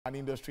and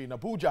industry in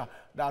Abuja.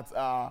 That's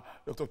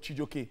Dr.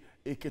 Chijioke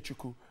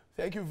Ekechukwu.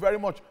 Thank you very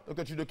much,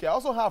 Dr. Chijioke. I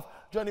also have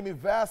joining me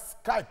via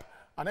Skype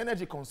an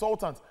energy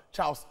consultant,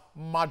 Charles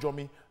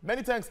Majomi.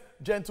 Many thanks,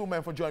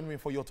 gentlemen, for joining me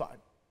for your time.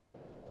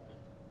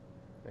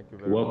 Thank you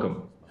very much.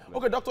 Welcome.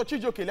 Okay, Dr.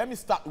 Chijioke, let me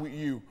start with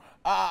you.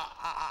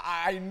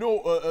 I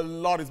know a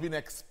lot is being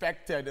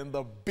expected in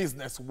the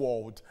business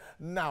world.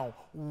 Now,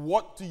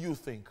 what do you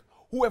think?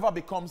 Whoever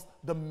becomes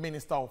the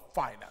Minister of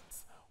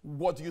Finance,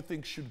 what do you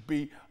think should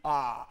be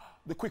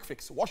the quick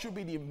fix? What should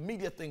be the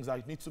immediate things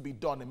that need to be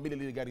done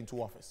immediately to get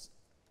into office?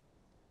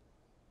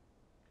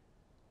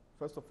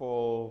 First of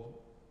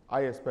all,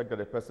 I expect that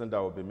the person that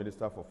will be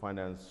Minister for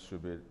Finance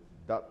should be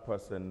that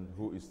person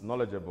who is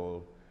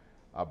knowledgeable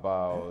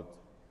about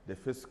the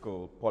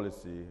fiscal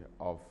policy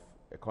of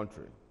a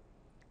country.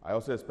 I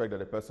also expect that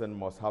the person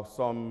must have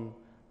some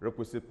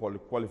requisite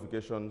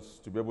qualifications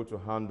to be able to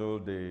handle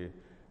the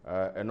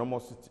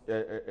enormous,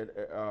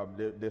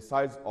 the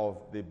size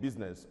of the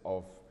business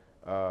of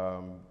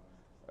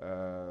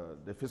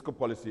the fiscal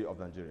policy of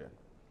Nigeria.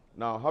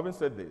 Now, having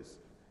said this,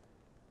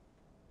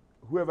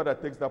 whoever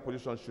that takes that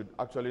position should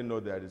actually know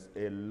there is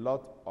a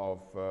lot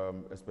of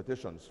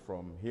expectations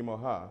from him or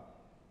her.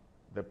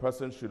 The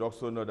person should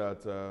also know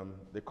that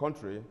the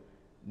country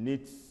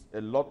needs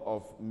a lot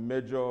of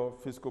major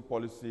fiscal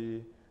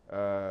policy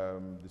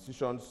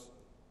decisions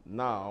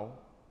now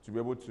to be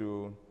able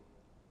to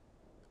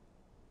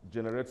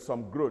generate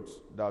some growth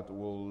that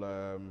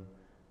will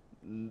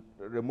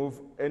remove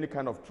any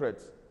kind of threat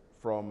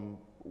from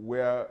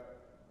where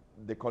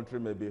the country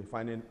may be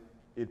finding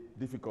it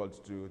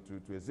difficult to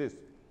exist.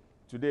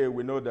 Today,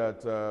 we know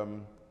that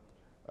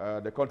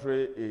the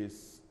country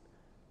is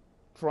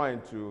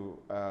trying to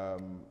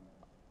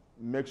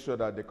make sure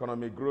that the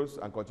economy grows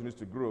and continues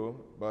to grow,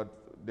 but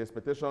the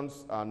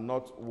expectations are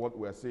not what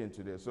we're seeing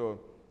today. So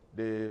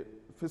the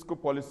fiscal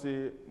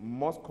policy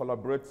must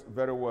collaborate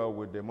very well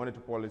with the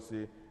monetary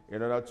policy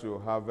in order to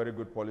have very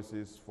good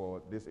policies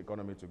for this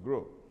economy to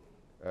grow.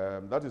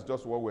 That is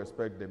just what we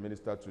expect the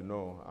minister to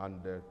know,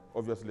 and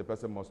obviously the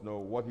person must know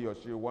what he or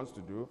she wants to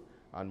do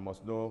and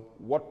must know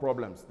what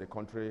problems the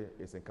country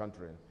is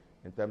encountering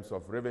in terms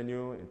of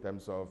revenue, in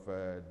terms of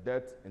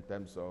debt, in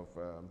terms of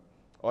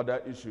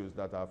other issues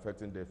that are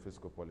affecting the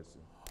fiscal policy.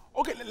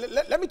 Okay,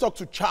 let me talk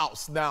to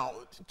Charles now.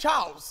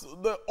 Charles,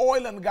 the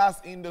oil and gas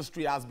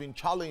industry has been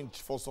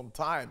challenged for some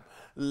time.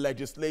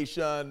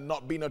 Legislation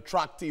not being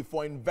attractive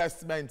for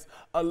investments,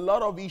 a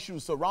lot of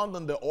issues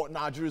surrounding the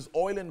Nigeria's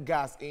oil and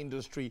gas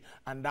industry,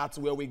 and that's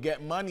where we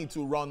get money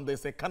to run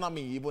this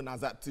economy, even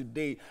as at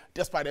today,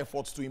 despite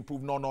efforts to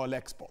improve non-oil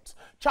exports.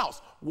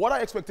 Charles, what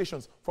are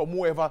expectations from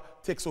whoever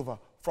takes over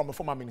from the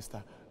former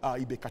minister,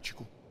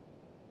 Ekechukwu?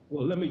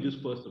 Well, let me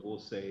just first of all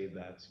say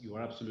that you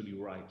are absolutely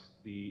right.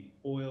 The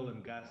oil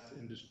and gas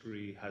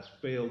industry has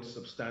failed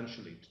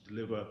substantially to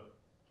deliver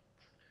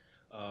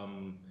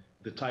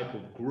the type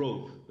of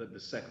growth that the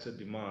sector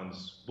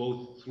demands,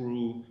 both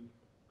through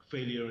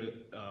failure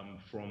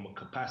from a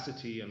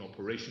capacity and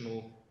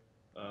operational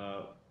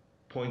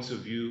points of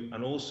view,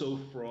 and also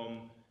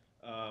from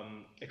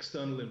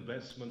external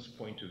investments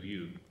point of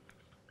view.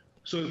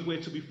 So if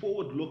we're to be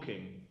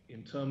forward-looking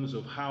in terms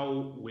of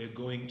how we're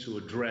going to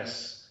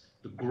address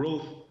the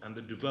growth and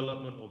the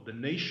development of the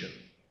nation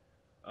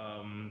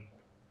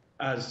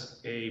as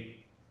a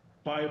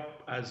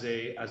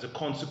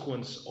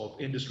consequence of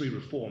industry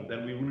reform,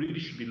 then we really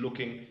should be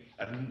looking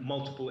at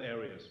multiple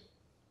areas.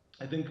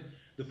 I think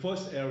the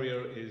first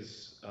area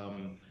is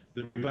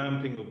the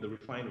revamping of the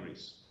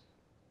refineries.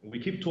 We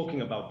keep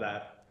talking about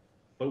that,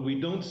 but we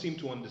don't seem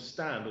to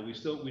understand, or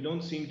we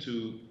don't seem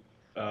to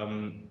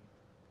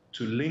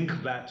link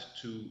that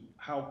to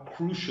how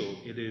crucial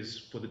it is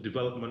for the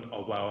development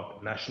of our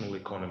national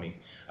economy.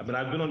 I mean,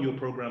 I've been on your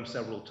program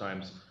several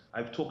times.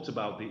 I've talked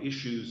about the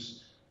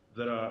issues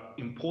that are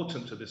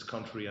important to this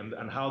country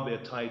and how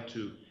they're tied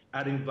to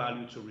adding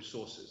value to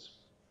resources.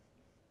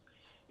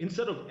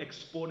 Instead of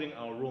exporting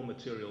our raw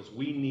materials,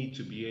 we need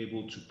to be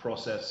able to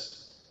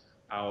process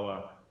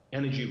our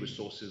energy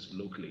resources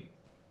locally.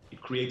 It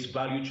creates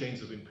value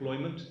chains of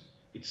employment.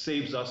 It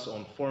saves us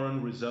on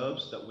foreign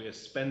reserves that we are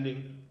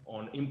spending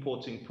on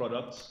importing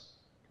products.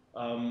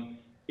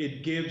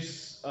 It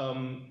gives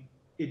a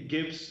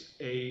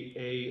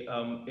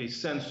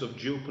sense of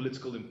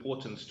geopolitical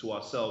importance to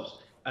ourselves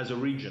as a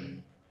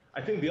region.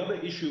 I think the other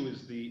issue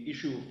is the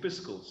issue of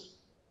fiscals.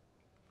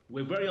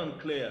 We're very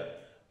unclear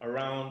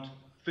around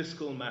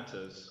fiscal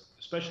matters,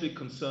 especially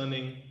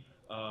concerning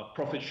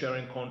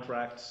profit-sharing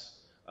contracts,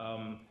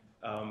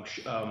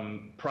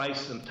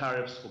 price and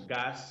tariffs for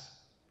gas,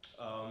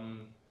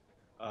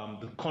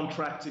 the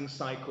contracting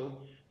cycle.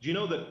 Do you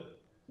know that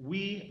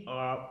we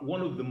are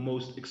one of the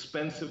most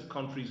expensive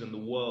countries in the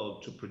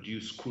world to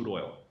produce crude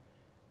oil?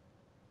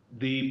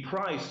 The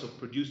price of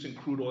producing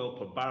crude oil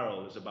per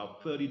barrel is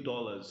about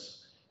 $30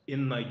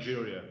 in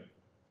Nigeria,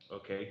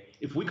 okay?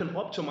 If we can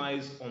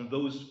optimize on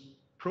those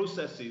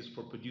processes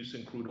for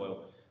producing crude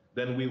oil,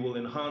 then we will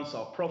enhance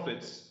our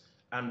profits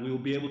and we will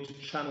be able to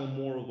channel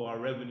more of our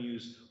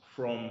revenues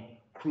from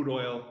crude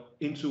oil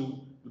into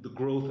the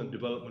growth and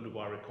development of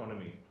our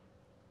economy.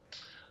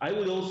 I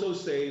would also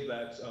say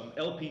that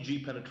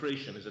LPG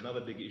penetration is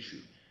another big issue.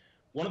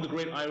 One of the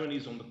great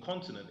ironies on the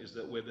continent is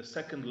that we're the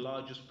second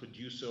largest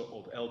producer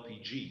of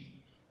LPG,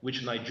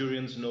 which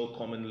Nigerians know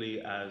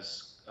commonly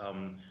as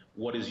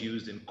what is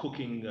used in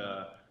cooking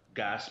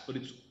gas, but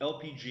it's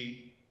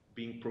LPG,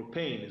 being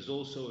propane, is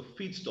also a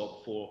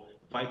feedstock for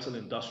vital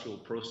industrial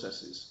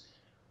processes.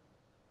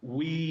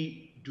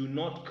 We do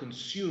not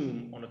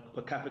consume on a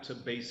per capita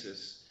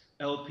basis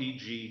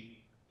LPG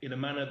in a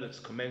manner that's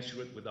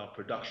commensurate with our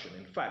production.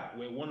 In fact,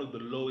 we're one of the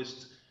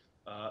lowest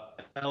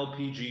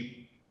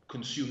LPG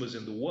consumers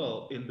in the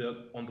world,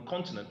 on the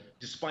continent,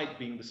 despite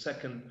being the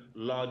second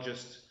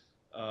largest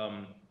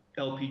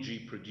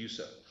LPG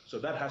producer. So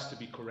that has to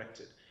be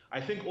corrected. I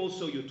think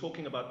also you're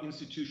talking about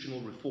institutional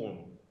reform.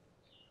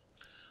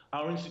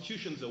 Our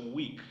institutions are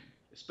weak,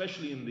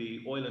 especially in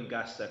the oil and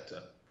gas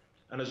sector.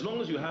 And as long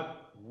as you have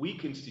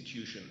weak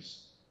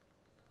institutions,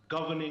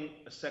 governing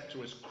a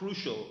sector as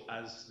crucial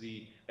as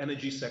the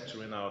energy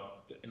sector in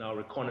our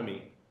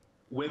economy,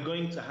 we're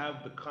going to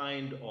have the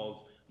kind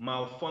of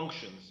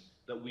malfunctions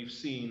that we've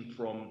seen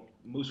from,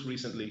 most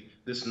recently,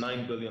 this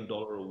 $9 billion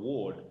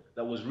award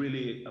that was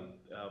really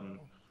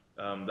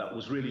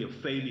a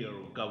failure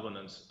of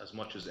governance as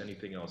much as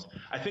anything else.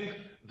 I think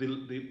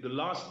the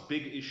last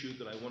big issue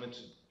that I wanted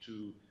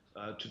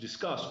to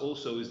discuss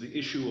also is the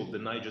issue of the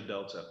Niger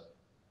Delta.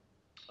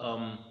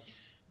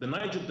 The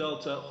Niger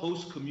Delta,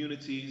 host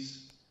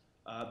communities,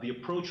 the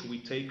approach we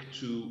take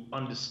to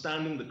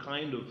understanding the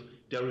kind of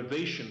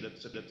derivation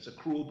that's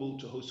accruable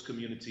to host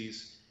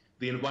communities,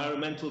 the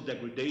environmental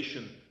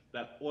degradation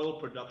that oil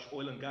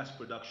and gas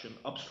production,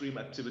 upstream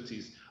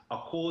activities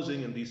are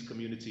causing in these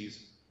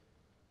communities,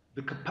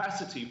 the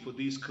capacity for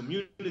these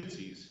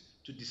communities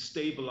to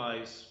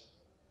destabilize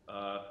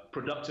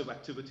productive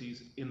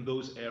activities in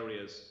those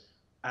areas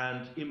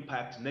and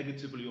impact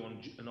negatively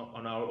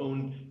on our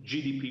own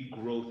GDP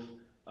growth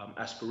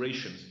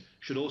aspirations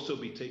should also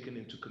be taken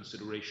into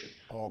consideration.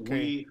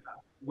 Okay.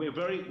 We're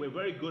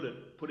very good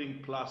at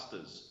putting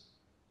plasters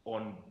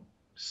on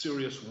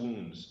serious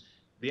wounds.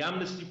 The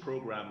amnesty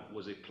program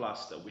was a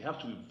plaster. We have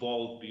to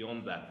evolve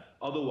beyond that.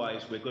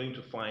 Otherwise, we're going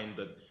to find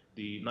that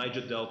the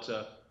Niger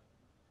Delta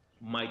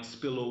might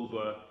spill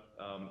over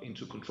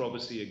into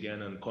controversy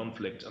again and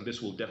conflict, and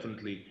this will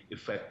definitely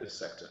affect this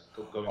sector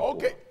going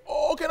forward.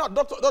 Okay, now,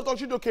 Dr.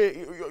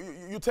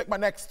 Chijioke, you take my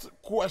next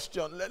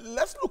question.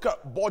 Let's look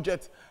at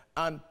budget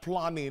and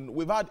planning.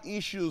 We've had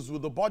issues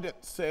with the budget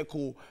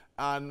cycle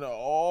and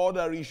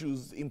other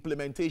issues,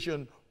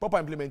 proper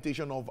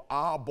implementation of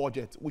our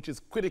budget, which is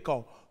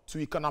critical to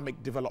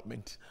economic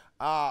development.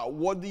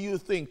 What do you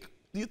think?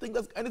 Do you think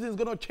anything's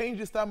going to change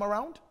this time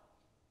around?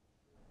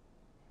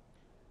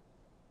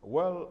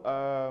 Well,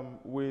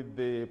 with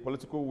the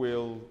political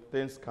will,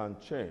 things can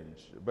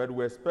change. But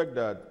we expect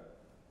that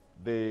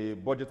the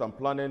budget and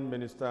planning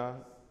minister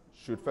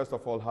should first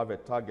of all have a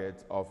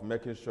target of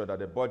making sure that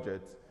the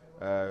budget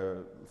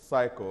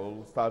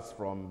cycle starts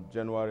from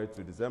January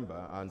to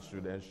December and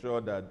should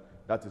ensure that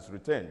that is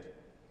retained.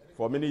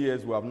 For many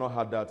years, we have not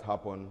had that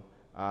happen.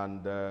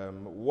 And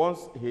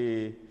once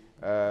he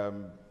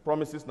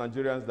promises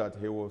Nigerians that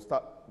he will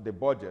start the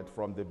budget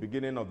from the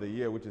beginning of the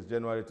year, which is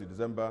January to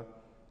December,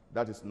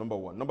 that is number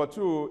one. Number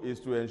two is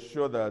to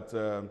ensure that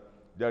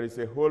there is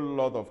a whole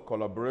lot of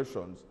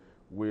collaborations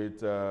with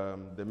the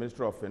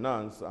Ministry of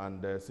Finance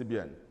and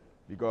CBN,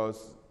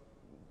 because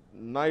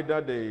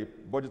neither the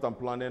budget and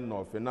planning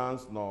nor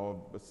finance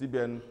nor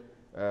CBN,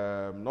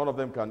 none of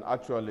them can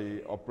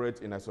actually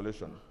operate in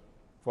isolation.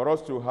 For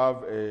us to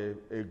have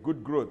a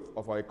good growth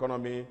of our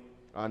economy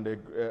and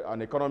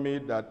an economy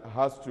that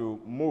has to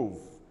move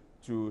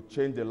to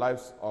change the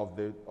lives of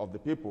the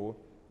people,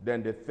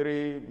 then the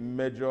three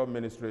major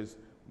ministries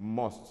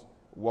must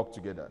work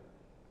together.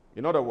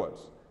 In other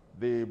words,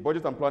 the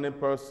budget and planning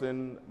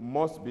person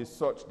must be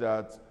such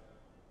that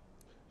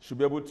should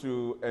be able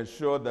to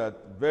ensure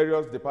that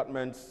various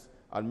departments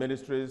and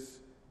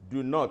ministries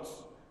do not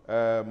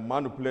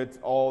manipulate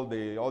all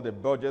the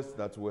budgets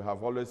that we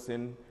have always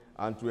seen,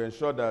 and to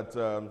ensure that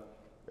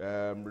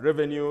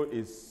revenue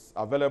is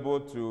available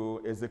to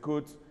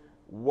execute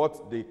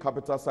what the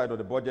capital side of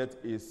the budget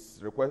is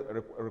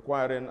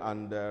requiring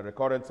and the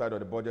recurrent side of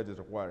the budget is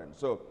requiring.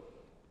 So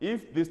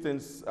if these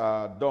things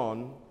are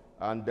done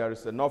and there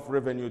is enough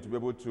revenue to be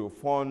able to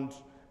fund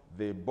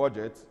the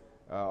budget,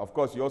 of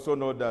course, you also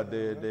know that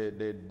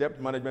the debt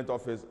management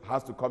office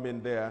has to come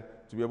in there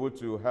to be able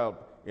to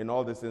help in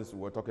all these things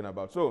we're talking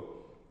about. So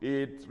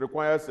it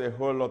requires a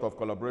whole lot of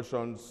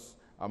collaborations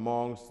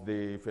amongst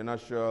the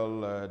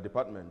financial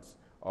departments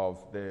of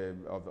the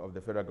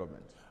federal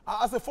government.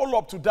 As a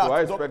follow-up to that, so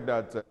I expect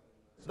that...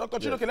 Dr.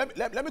 Chijioke,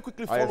 let me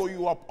quickly follow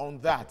you up on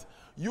that.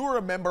 You're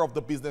a member of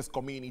the business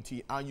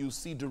community and you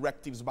see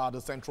directives by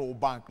the central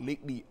bank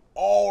lately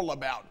all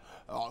about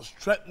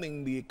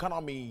strengthening the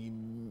economy,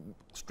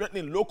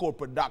 strengthening local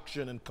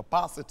production and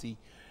capacity.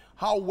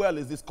 How well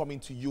is this coming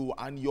to you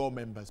and your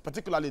members,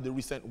 particularly the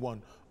recent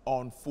one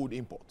on food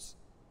imports?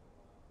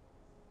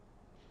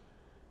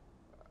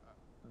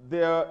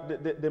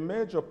 The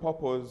major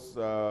purpose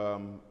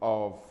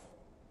of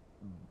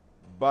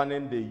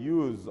banning the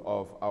use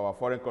of our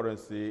foreign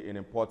currency in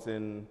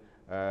importing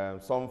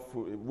some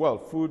food, well,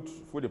 food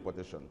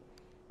importation,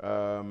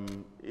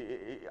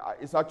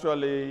 it's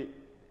actually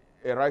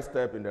a right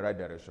step in the right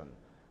direction.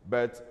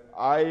 But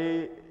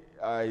I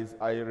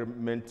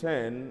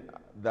maintain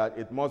that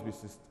it must be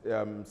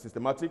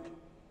systematic.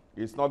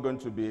 It's not going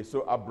to be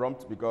so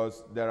abrupt,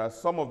 because there are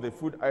some of the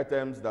food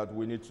items that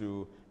we need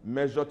to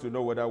measure to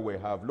know whether we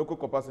have local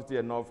capacity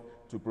enough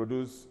to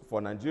produce for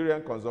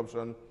Nigerian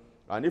consumption.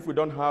 And if we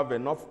don't have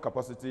enough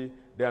capacity,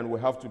 then we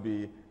have to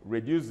be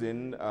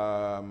reducing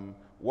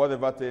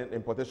whatever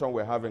importation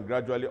we're having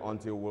gradually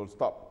until we'll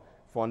stop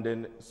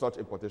funding such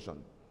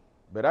importation.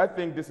 But I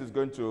think this is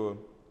going to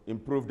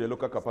improve the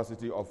local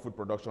capacity of food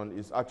production.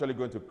 It's actually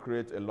going to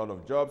create a lot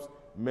of jobs.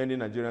 Many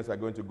Nigerians are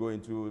going to go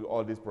into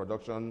all this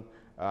production,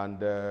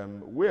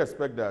 and we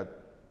expect that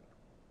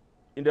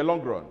in the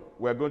long run,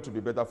 we're going to be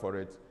better for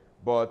it.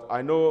 But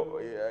I know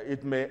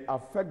it may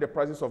affect the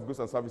prices of goods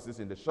and services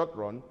in the short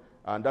run,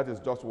 and that is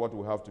just what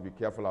we have to be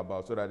careful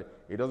about, so that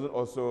it doesn't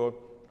also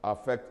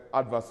affect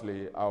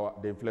adversely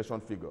the inflation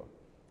figure.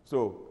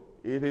 So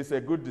it is a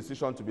good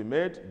decision to be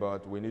made,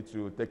 but we need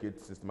to take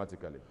it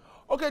systematically.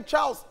 Okay,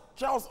 Charles,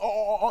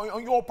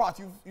 on your part,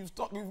 you've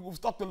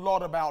talked a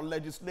lot about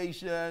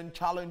legislation,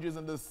 challenges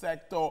in the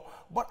sector,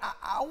 but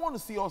I want to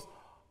see us,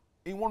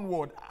 in one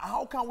word,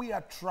 how can we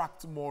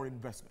attract more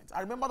investments?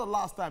 I remember the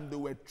last time there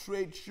were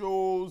trade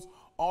shows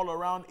all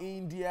around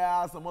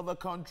India, some other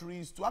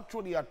countries, to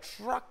actually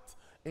attract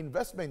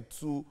investment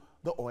to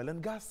the oil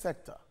and gas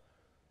sector.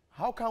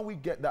 How can we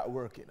get that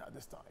working at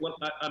this time? Well,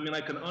 I mean,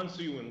 I can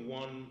answer you in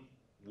one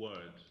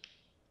word: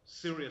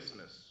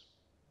 seriousness.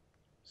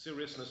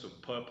 Seriousness of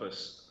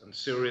purpose and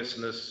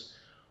seriousness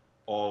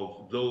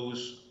of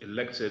those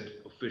elected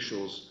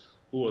officials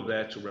who are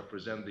there to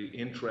represent the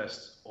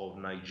interests of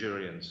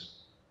Nigerians.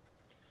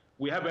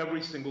 We have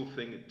every single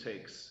thing it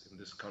takes in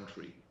this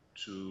country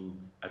to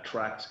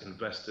attract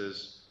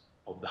investors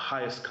of the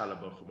highest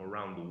caliber from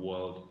around the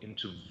world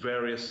into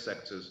various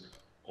sectors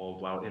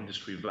of our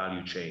industry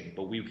value chain.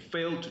 But we've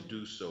failed to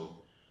do so,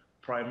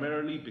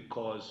 primarily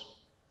because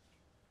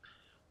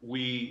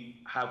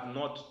we have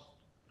not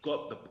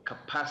got the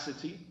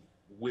capacity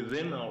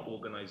within our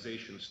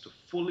organizations to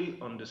fully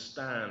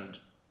understand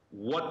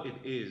what it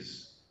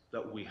is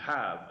that we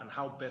have and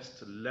how best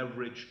to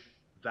leverage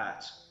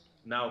that.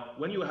 Now,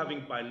 when you're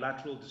having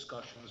bilateral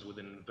discussions with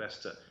an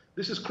investor,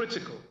 this is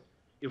critical.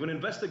 If an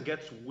investor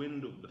gets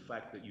wind of the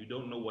fact that you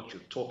don't know what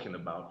you're talking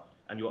about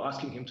and you're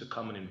asking him to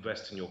come and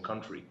invest in your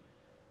country,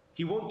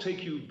 he won't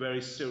take you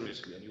very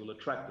seriously, and you'll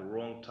attract the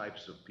wrong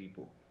types of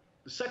people.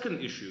 The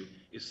second issue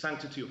is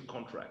sanctity of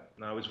contract.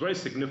 Now, it's very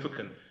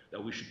significant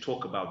that we should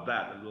talk about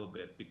that a little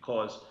bit,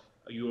 because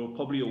you're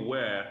probably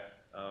aware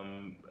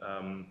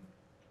from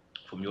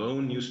your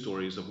own news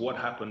stories of what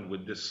happened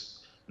with this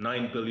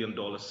 $9 billion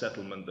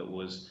settlement that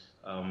was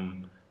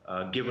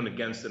given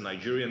against the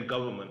Nigerian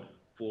government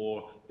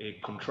for a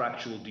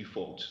contractual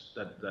default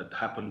that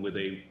happened with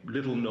a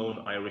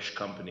little-known Irish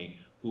company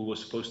who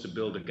was supposed to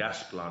build a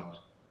gas plant.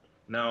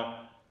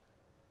 Now,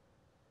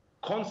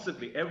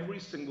 constantly, every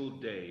single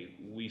day,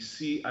 we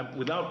see,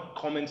 without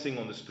commenting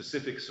on the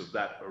specifics of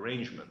that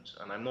arrangement,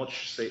 and I'm not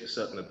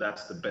certain that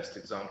that's the best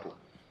example,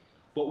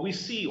 but we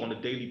see on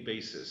a daily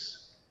basis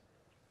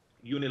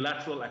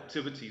unilateral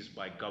activities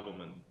by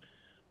government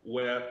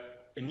where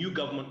a new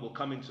government will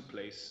come into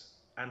place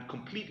and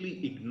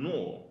completely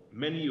ignore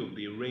many of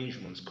the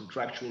arrangements,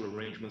 contractual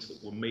arrangements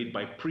that were made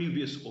by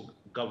previous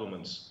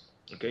governments,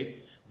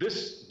 okay?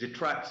 This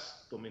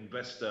detracts from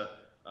investor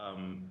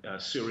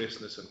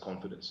seriousness and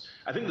confidence.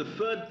 I think the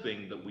third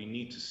thing that we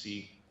need to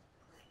see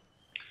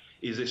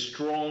is a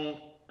strong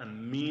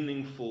and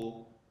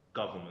meaningful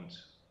government.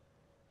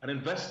 An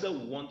investor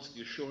wants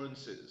the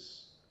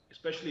assurances,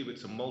 especially if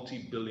it's a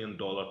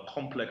multi-billion-dollar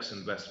complex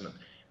investment.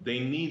 They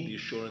need the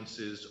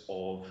assurances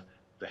of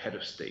the head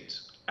of state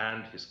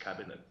and his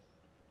cabinet.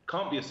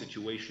 Can't be a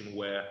situation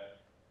where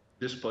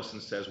this person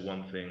says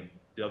one thing,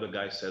 the other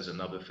guy says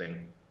another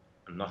thing,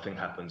 and nothing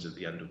happens at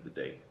the end of the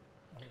day.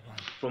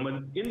 From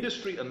an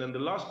industry, and then the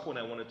last point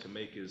I wanted to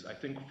make is, I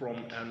think from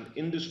an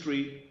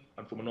industry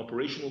and from an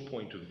operational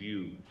point of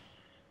view,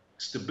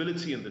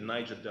 stability in the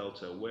Niger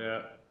Delta,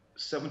 where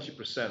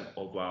 70%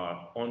 of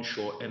our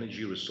onshore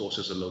energy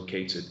resources are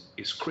located,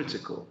 is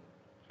critical.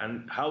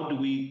 And how do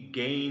we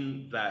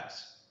gain that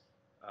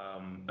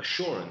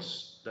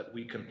assurance that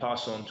we can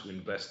pass on to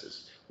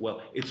investors?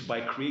 Well, it's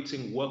by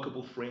creating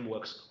workable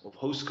frameworks of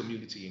host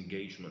community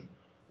engagement,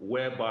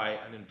 whereby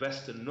an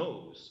investor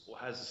knows or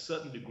has a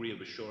certain degree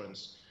of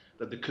assurance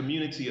that the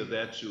community are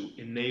there to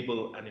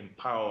enable and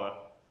empower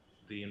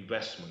the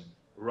investment,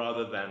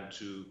 rather than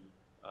to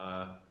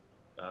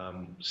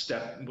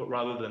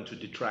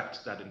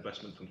detract that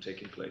investment from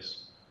taking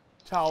place.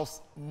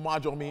 Charles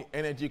Majomi,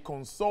 energy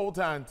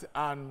consultant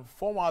and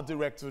former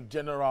Director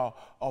General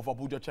of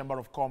Abuja Chamber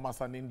of Commerce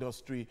and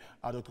Industry,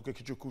 Dr.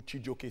 Ekechukwu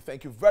Chijioke.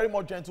 Thank you very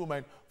much,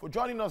 gentlemen, for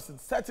joining us in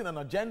setting an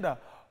agenda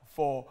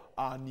for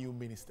our new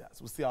ministers.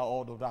 We'll see how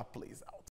all of that plays out.